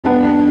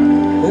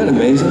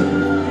amazing?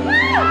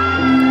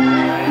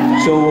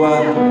 So, I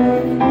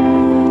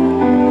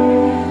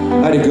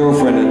had a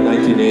girlfriend in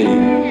 1980.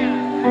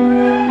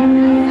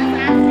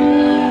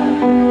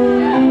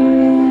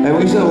 And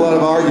we used to have a lot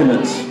of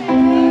arguments.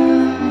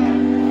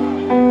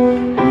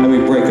 And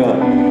we'd break up.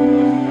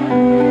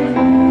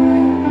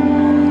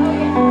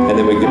 And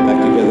then we'd get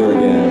back together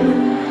again.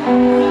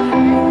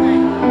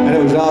 And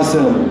it was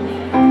awesome.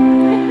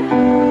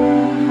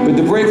 But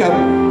the breakup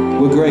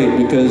were great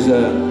because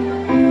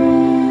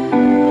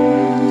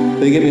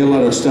they gave me a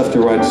lot of stuff to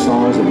write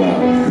songs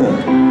about.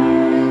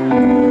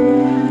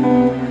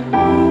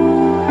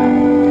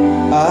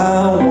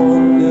 I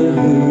wonder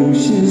who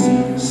she's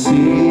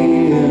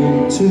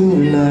seeing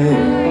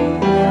tonight.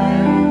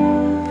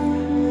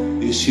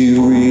 Is she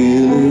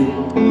really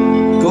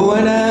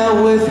going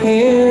out with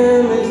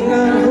him? Is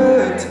not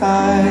her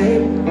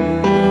type.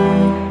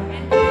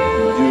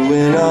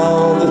 Doing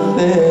all the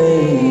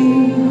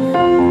things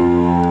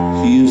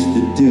she used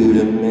to do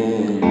to me.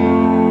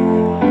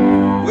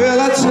 Well,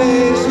 I'd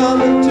say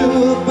something to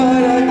her,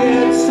 but I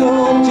get so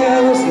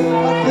jealous. I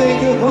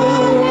think of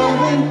her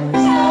loving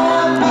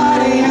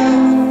somebody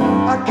else.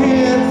 I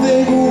can't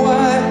think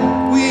why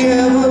we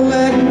ever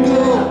let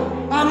go.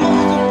 I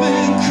must have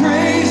been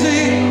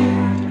crazy.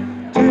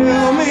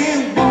 Tell me,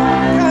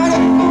 what kind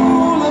of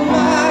fool am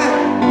I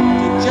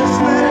to just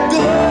let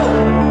go?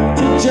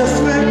 To just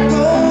let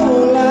go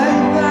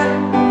like that?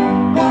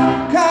 What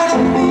kind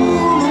of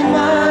fool am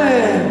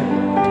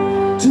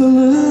I to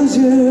lose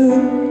you?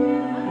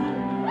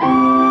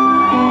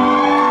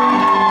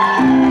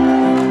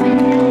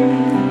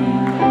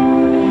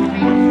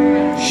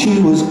 She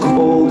was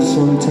cold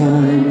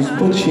sometimes,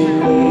 but she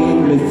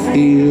made me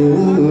feel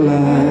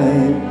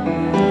alive.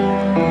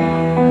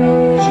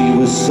 She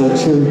was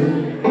such a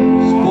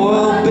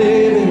spoiled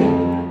baby,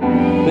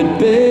 but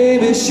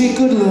baby she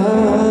could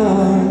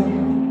love.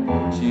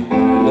 She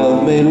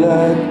loved me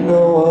like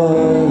no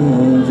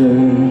other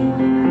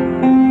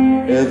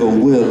ever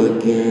will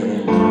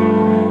again.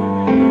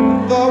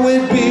 Thought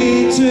we'd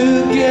be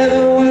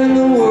together when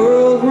the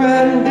world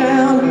ran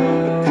down.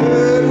 The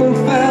curtain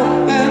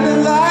fell and the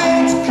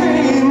lights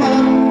came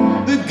up.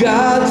 The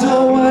gods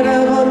or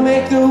whatever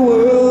make the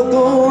world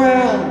go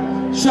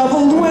round.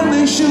 Shuffled when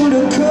they should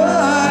have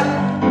cut.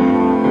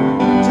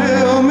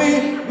 Tell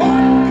me,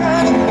 what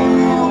kind of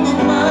fool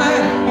am I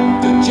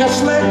to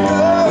just let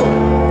go?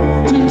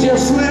 To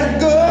just let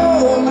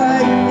go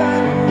like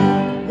that?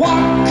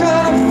 What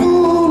kind of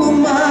fool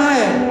am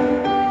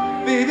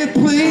I? Baby,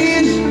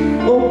 please,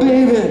 oh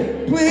baby,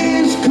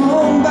 please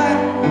come back.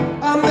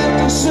 I meant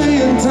to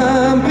say in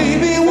time,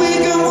 baby, we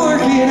can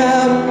work it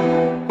out.